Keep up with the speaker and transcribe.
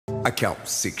I count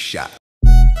 6 shots.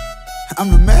 I'm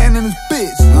the man in this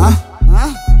bitch, huh?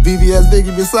 VVS,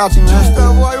 Viggie, Versace, man.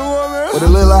 Stuff like what, man? What it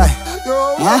look like?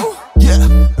 Yo, Huh? Yeah.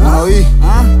 N-O-E.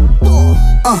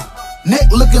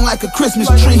 Neck looking like a Christmas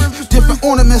tree. Different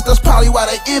ornaments, that's probably why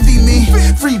they envy me.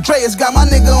 Free Dre's got my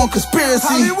nigga on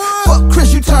conspiracy. Fuck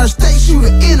Chris, you turn states, you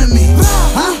the enemy.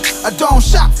 I don't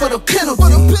shop for the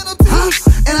penalty.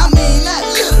 And I mean that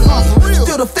literally.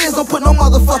 Still the feds don't put no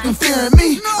motherfucking fear in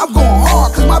me. I'm going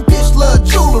hard cause my bitch love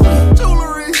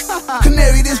jewelry.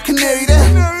 Canary this, canary that.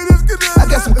 I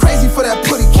got some crazy for that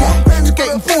putty cat.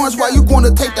 Skating foreigns while you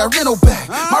gonna take that rental back.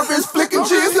 My wrist flicking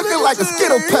cheese looking like a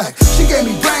Skittle pack. She gave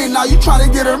me brain, now you tryna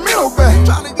get her middle back.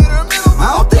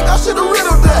 I don't think I should've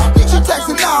riddled that. She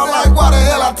texting now like, why the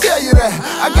hell I tell you that?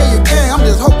 I gave you game, I'm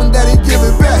just hoping that he give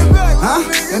it back.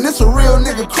 And it's a real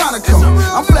nigga chronicle.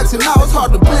 I'm flexing now, it's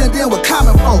hard to blend in with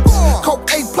common folks. Coke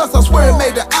 8+, I swear it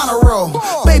made the honor roll.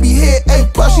 Baby head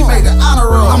 8+, she made the honor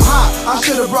roll. I'm hot, I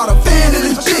should've brought a fan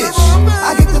in this bitch.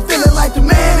 I get the feeling like the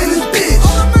man in this bitch.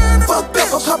 Fucked up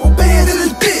a couple bands in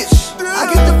this bitch. I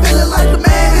get the feeling like the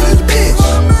man in this bitch.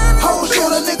 Whole show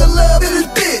the nigga love in this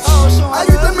bitch. I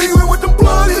get the mingling with the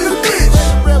blood in this bitch.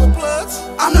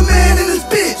 I'm the man in this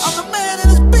bitch.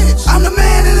 I'm the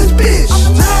man in this bitch.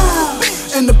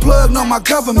 And the plug know my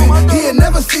government. He'll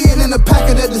never see it in the pack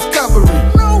of the Discovery.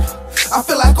 I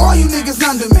feel like all you niggas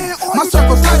under me. My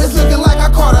circle tight is looking like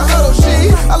I caught a huddle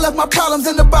shit. I left my problems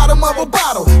in the bottom of a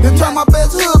bottle. Then turned my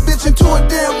best hood bitch into a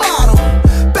damn model.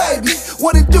 Baby,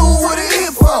 what it do, what it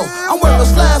hit for? I'm worth a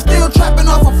slab, still trapping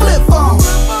off a flip phone.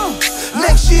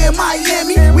 Next year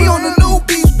Miami, we on the new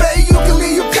beach, baby, you can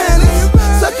leave your panties.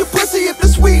 Suck your pussy if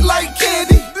it's sweet like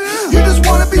candy. You just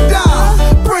wanna be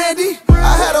down, Brandy.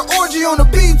 I had an orgy on the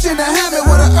beach in the hammock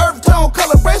with an earth tone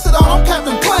color bracelet on, I'm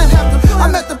Captain Planet. I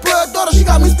met the plug daughter, she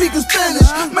got me speaking Spanish.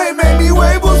 Made me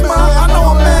huevos, man, I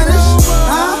know I'm managed.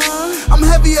 I'm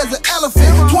heavy as an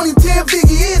elephant. 2010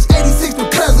 Viggie is 86 the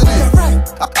president.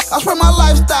 I swear my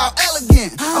lifestyle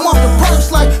elegant. I'm off the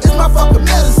perks like it's my fucking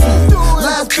medicine.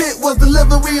 Last bit was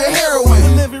delivery of heroin.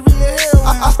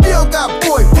 I still got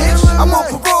boy, bitch. I'm on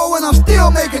parole and I'm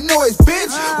still making noise,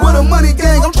 bitch. With a money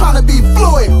gang, I'm trying to be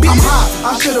Floyd, bitch. I'm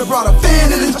hot, I should've brought a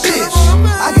fan in this bitch.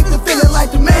 I get the feeling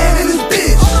like the man in this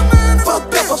bitch.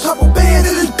 Fucked up a couple bands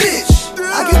in this bitch.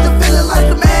 I get the feeling like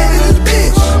the man in this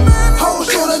bitch. Whole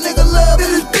show the nigga love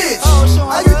in this bitch.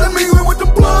 I get the mingling with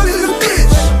the blood in this bitch.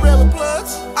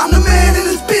 I'm the man in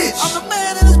this bitch.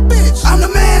 I'm the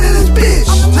man in this bitch.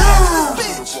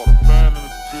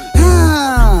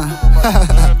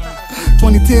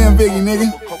 2010 Viggie, nigga.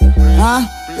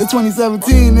 It's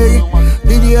 2017, nigga.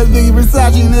 VVS, Viggie,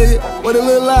 Versace, nigga. What it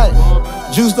look like?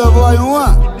 Juiced up all you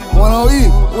want.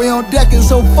 1OE. We on deck and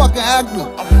so fucking active.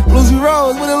 Bluesy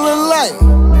Rose, what it look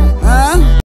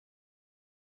like?